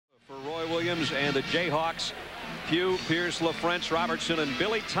Williams, and the Jayhawks, Pugh, Pierce, LaFrentz, Robertson, and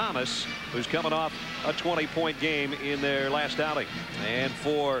Billy Thomas, who's coming off a 20-point game in their last outing. And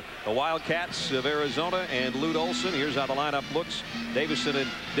for the Wildcats of Arizona and Lute Olson, here's how the lineup looks. Davison and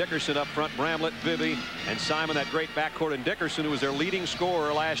Dickerson up front, Bramlett, Bibby, and Simon, that great backcourt. And Dickerson, who was their leading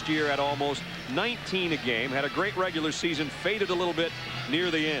scorer last year at almost 19 a game, had a great regular season, faded a little bit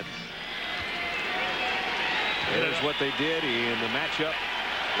near the end. Here's what they did in the matchup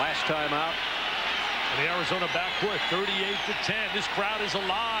last time out. And the Arizona backcourt, 38-10. This crowd is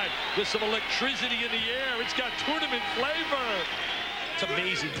alive. There's some electricity in the air. It's got tournament flavor. It's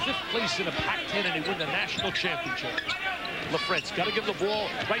amazing. 5th place in a Pac-10, and they win the national championship. LaFrentz got to give the ball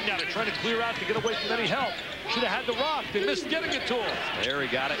right now. They're trying to clear out to get away from any help. Should have had the rock. They missed getting it to him. There he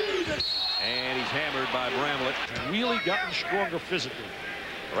got it. And he's hammered by Bramlett. Really gotten stronger physically.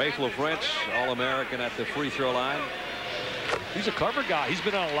 Raef LaFrentz, All-American at the free throw line. He's a cover guy. He's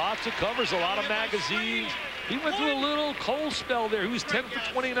been on lots of covers, a lot of magazines. He went through a little cold spell there. He was 10 for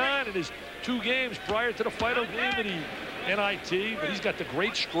 29 in his 2 games prior to the final game at the NIT. But he's got the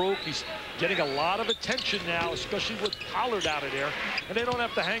great stroke. He's getting a lot of attention now, especially with Pollard out of there. And they don't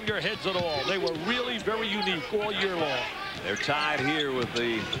have to hang their heads at all. They were really very unique all year long. They're tied here with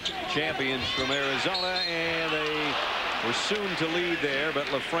the champions from Arizona, and they were soon to lead there, but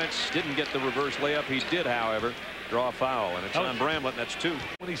LaFrentz didn't get the reverse layup. He did, however, draw a foul, and it's on Bramlett, and that's 2.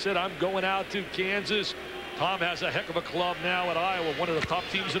 When he said, I'm going out to Kansas, Tom has a heck of a club now at Iowa, one of the top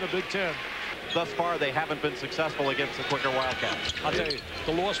teams in the Big Ten. Thus far, they haven't been successful against the quicker Wildcats. I'll tell you,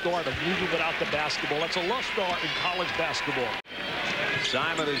 the lost art of moving without the basketball. That's a lost art in college basketball.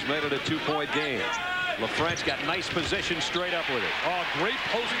 Simon has made it a 2-point game. LaFrentz got nice position straight up with it. Oh, great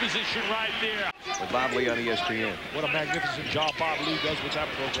post position right there. With Bob Lee on ESPN. What a magnificent job Bob Lee does with that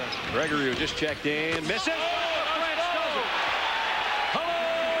program. Gregory, who just checked in, misses. LaFrentz does it.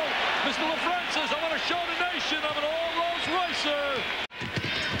 Hello, Mr. LaFrentz says, I want to show the nation I'm an all-Rolls Roycer.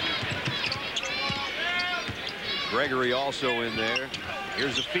 Gregory also in there.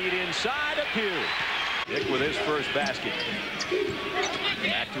 Here's a feed inside of Pugh. Dick with his first basket.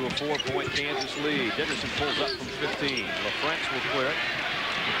 Back to a 4-point Kansas lead. Dickerson pulls up from 15. LaFrentz will clear it.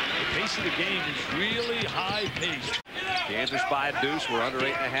 The pace of the game is really high pace. Kansas by a deuce. We're under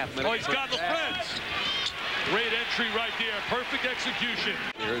 8.5 minutes. Oh, he's got LaFrentz. Great entry right there. Perfect execution.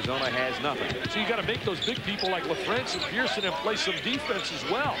 Arizona has nothing. So you got to make those big people like LaFrentz and Pearson and play some defense as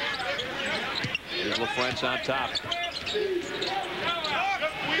well. Here's LaFrentz on top.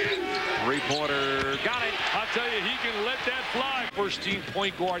 3-pointer, got it. I'll tell you, he can let that fly. First team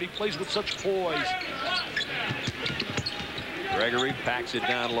point guard. He plays with such poise. Gregory packs it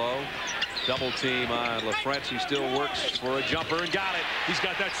down low. Double team on LaFrentz. He still works for a jumper and got it. He's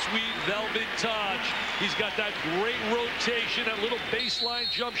got that sweet velvet touch. He's got that great rotation, that little baseline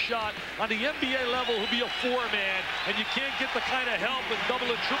jump shot. On the NBA level, he'll be a 4-man, and you can't get the kind of help in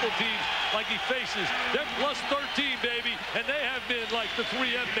double and triple teams like he faces. They're plus 13, baby, and they have been like the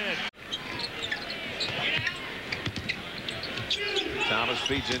 3M men. Thomas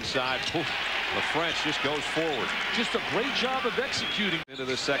feeds inside. LaFrentz just goes forward. Just a great job of executing. Into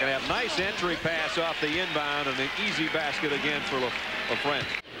the second half. Nice entry pass off the inbound and an easy basket again for LaFrentz.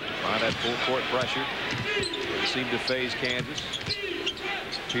 On that full court pressure. It seemed to phase Kansas.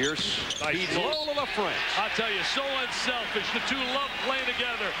 Pierce feeds low to LaFrentz. I tell you, so unselfish. The two love playing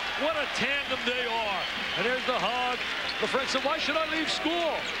together. What a tandem they are. And there's the hug. LaFrentz said, why should I leave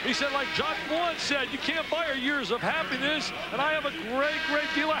school? He said, like John Vaughn said, you can't buy her years of happiness. And I have a great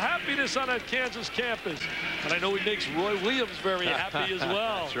deal of happiness on that Kansas campus. And I know he makes Roy Williams very happy as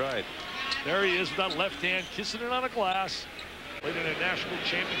well. That's right. There he is with that left hand, kissing it on a glass. Played in a national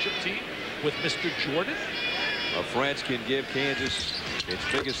championship team with Mr. Jordan. LaFrentz can give Kansas its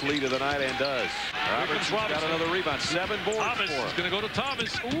biggest lead of the night and does. Robertson's got another rebound. 7 boards Thomas for him. is going to go to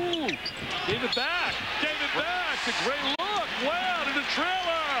Thomas. Ooh, gave it back. Gave it back. A great look. Wow, to the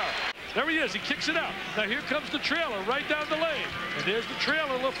trailer. There he is. He kicks it out. Now here comes the trailer right down the lane. And there's the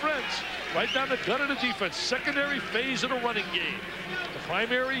trailer, LaFrentz. Right down the gut of the defense. Secondary phase of the running game. The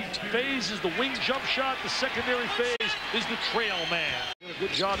primary phase is the wing jump shot. The secondary phase is the trail man. Did a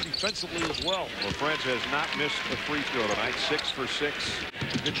good job defensively as well. LaFrentz has not missed a free throw tonight. 6 for 6.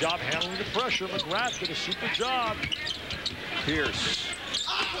 Good job handling the pressure. McGrath did a super job. Pierce.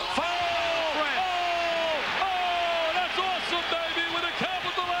 Foul! Oh, that's awesome, baby, with a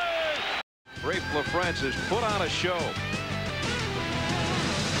capital A. Raef LaFrentz has put on a show.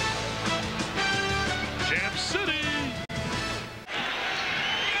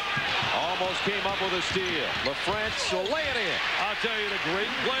 Almost came up with a steal. LaFrentz will lay it in. I'll tell you, the great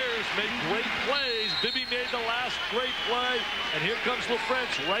players make great plays. Bibby made the last great play, and here comes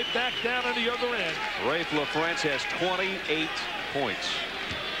LaFrentz right back down on the other end. Raef LaFrentz has 28 points.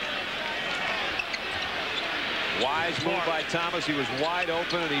 Wise move by Thomas. He was wide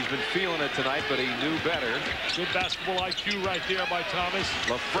open, and he's been feeling it tonight, but he knew better. Good basketball IQ right there by Thomas.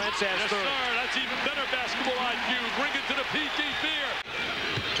 LaFrentz has yes, 30. sir. That's even better basketball IQ. Bring it to the PTP.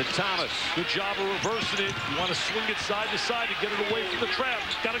 To Thomas. Good job of reversing it. You want to swing it side to side to get it away from the trap.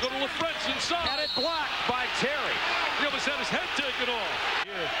 Got to go to LaFrentz inside. Had it blocked by Terry. He almost had his head taken off.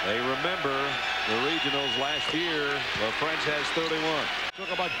 Yeah. They remember the regionals last year. LaFrentz has 31.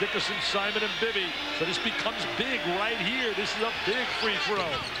 Talk about Dickerson, Simon, and Bibby. So this becomes big right here. This is a big free throw.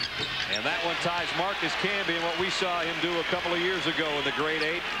 And that one ties Marcus Camby and what we saw him do a couple of years ago in the grade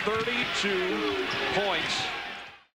 8. 32 points.